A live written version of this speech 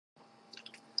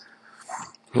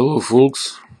Hello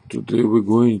folks, today we're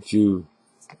going to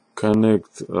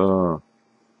connect a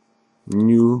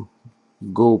new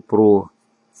GoPro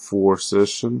 4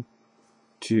 Session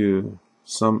to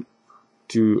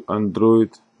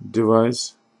Android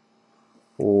device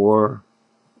or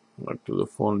like to the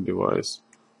phone device.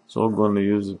 So I'm going to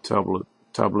use a tablet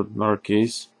in our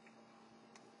case.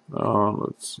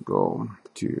 Let's go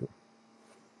to,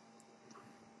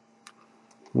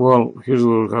 well, here's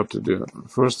what we have to do.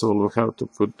 First of all, we have to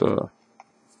put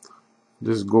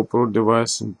this GoPro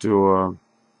device into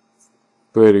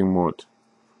pairing mode.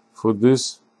 For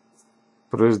this,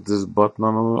 press this button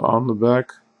on the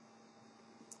back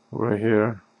right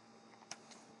here.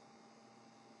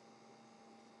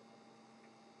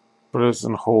 Press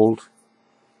and hold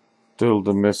till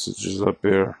the messages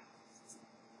appear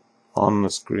on the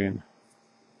screen.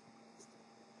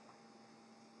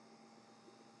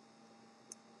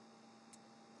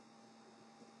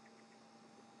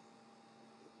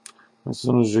 As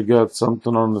soon as you get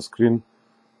something on the screen,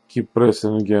 keep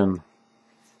pressing again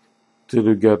till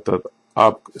you get that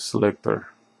app selector.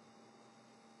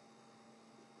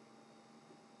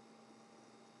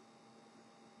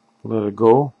 Let it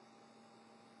go.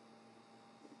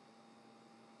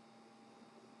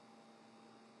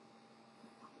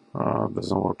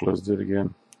 Doesn't work. Let's do it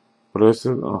again. Press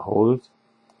it and hold it.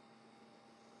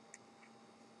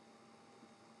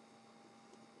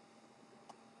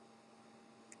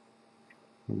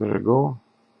 There you go.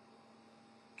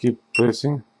 Keep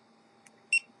pressing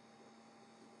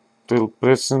till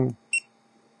pressing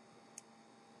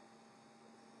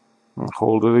and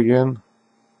hold it again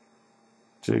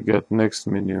till you get next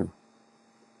menu.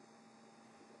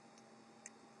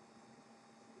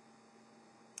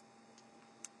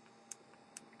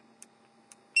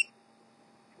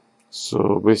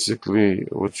 So basically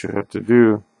what you have to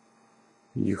do,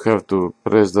 you have to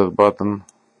press that button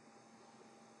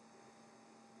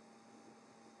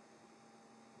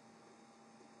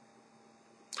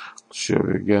show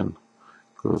you again,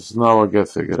 because now I get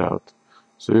figured out.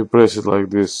 So you press it like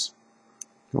this,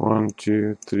 1,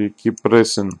 2, 3, keep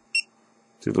pressing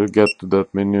till you get to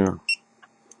that menu.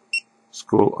 It's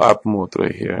called app mode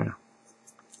right here.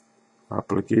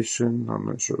 Application, I'm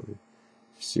not sure if you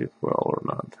see it well or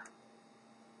not.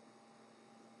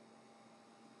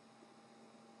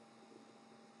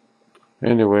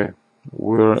 Anyway,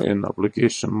 we're in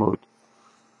application mode.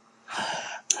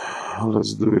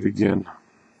 Let's do it again.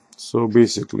 So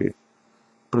basically,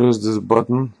 press this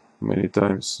button many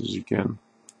times as you can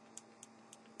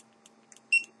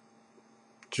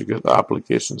to get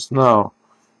applications. Now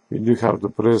you do have to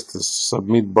press the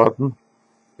submit button,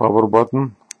 power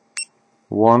button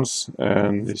once,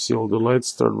 and you see all the lights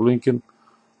start blinking,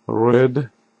 red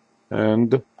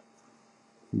and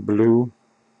blue.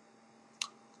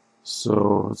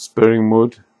 So it's pairing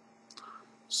mode.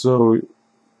 So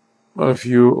if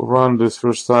you run this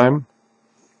first time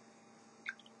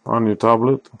on your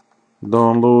tablet,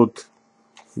 download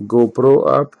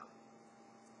GoPro app.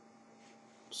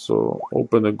 So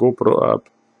open the GoPro app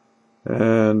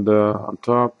and on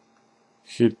top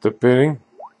hit the pairing,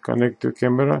 connect your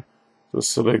camera. So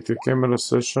select your camera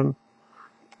session.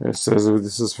 It says if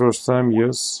this is first time,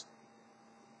 yes.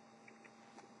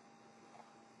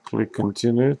 Click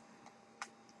continue.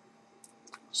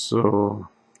 So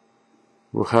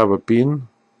we'll have a pin.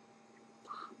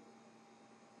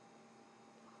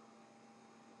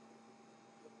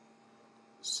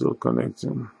 Still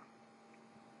connecting.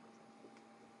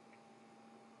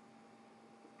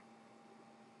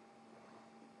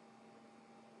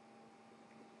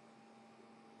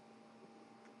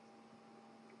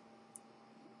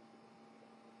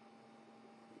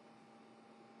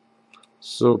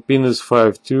 So pin is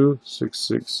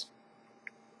 5266.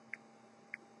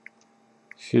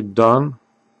 Hit done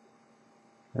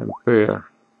and pair.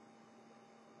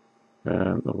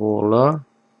 And voila.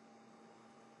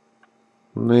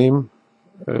 Name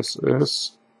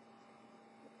SS.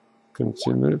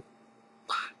 Continue.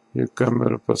 Your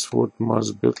camera password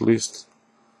must be at least.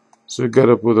 So you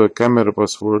gotta put a camera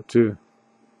password too.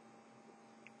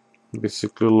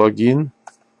 Basically log in.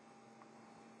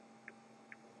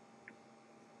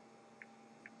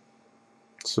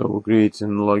 So we're creating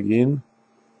login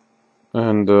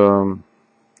and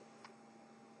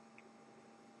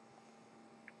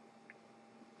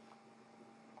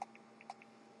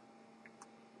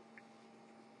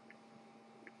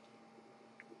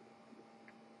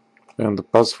the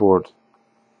password.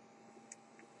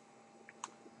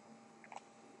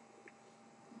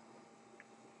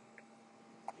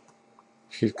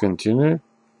 Hit continue.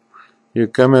 Your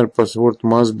camera password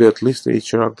must be at least 8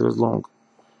 characters long.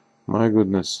 My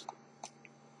goodness.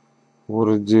 What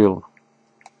a deal.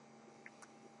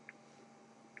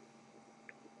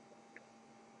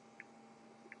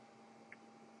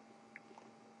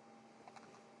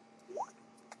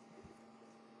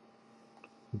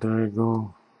 There you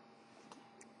go.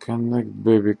 Connect,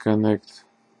 baby, connect.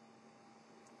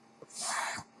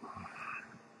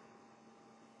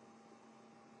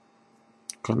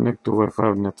 Connect to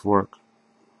Wi-Fi network.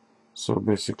 So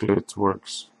basically it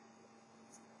works.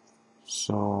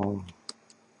 So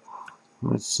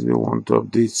let's see, I want to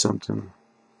update something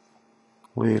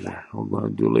later. We're gonna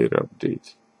do later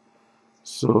update.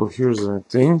 So here's the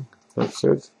thing. That's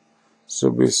it.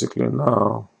 So basically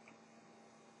now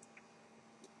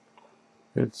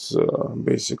it's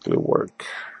basically work.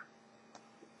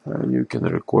 And you can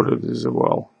record it as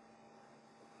well.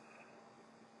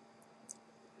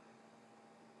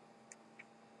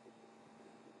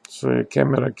 So your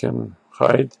camera can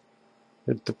hide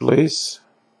at the place.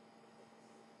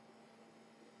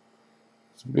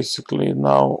 It's basically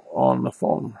now on the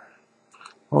phone.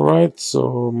 Alright,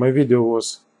 so my video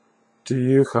was to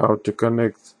you how to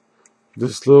connect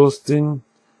this little thing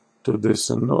to this,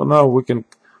 and now we can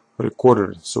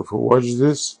record it. So if we watch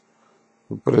this,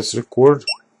 we press record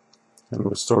and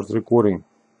we start recording.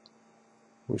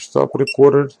 We stop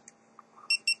recorded,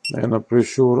 and I'm pretty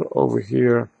sure over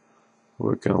here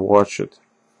we can watch it,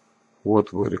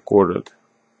 what we recorded.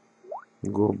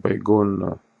 Go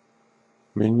in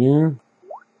menu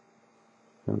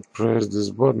and press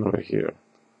this button right here.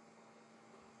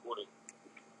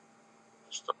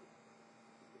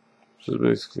 So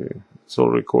basically it's all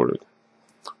recorded.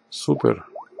 Super.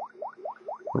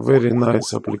 Very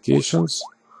nice applications,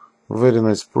 very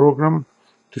nice program.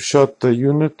 To shut the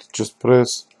unit, just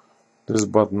press this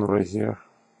button right here.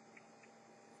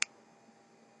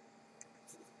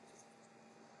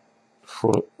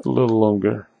 For a little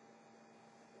longer.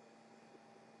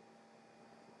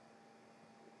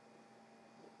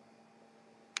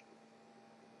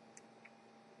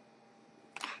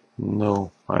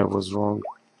 No, I was wrong.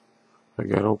 I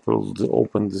gotta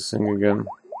open this thing again.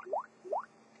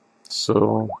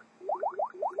 So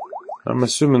I'm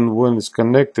assuming when it's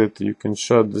connected, you can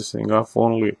shut this thing off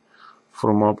only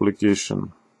from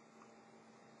application.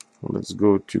 Let's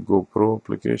go to GoPro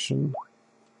application.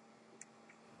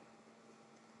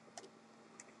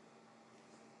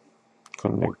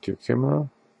 Connect your camera.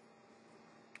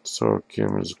 So our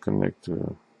camera is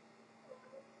connected.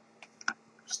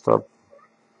 Stop.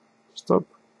 Stop.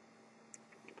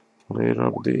 Later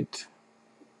update.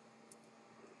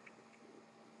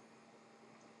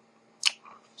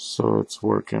 So it's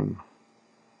working.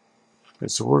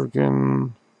 It's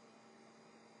working.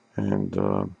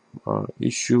 And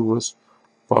issue was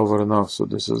powering off. So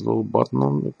this is a little button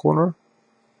on the corner.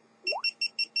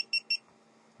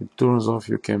 It turns off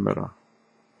your camera.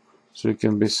 So you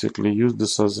can basically use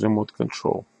this as remote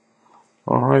control.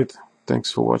 Alright,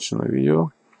 thanks for watching the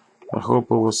video. I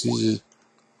hope it was easy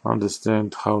to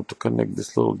understand how to connect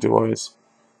this little device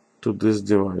to this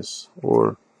device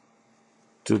or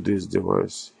to this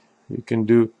device. You can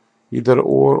do either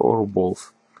or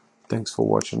both. Thanks for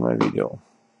watching my video.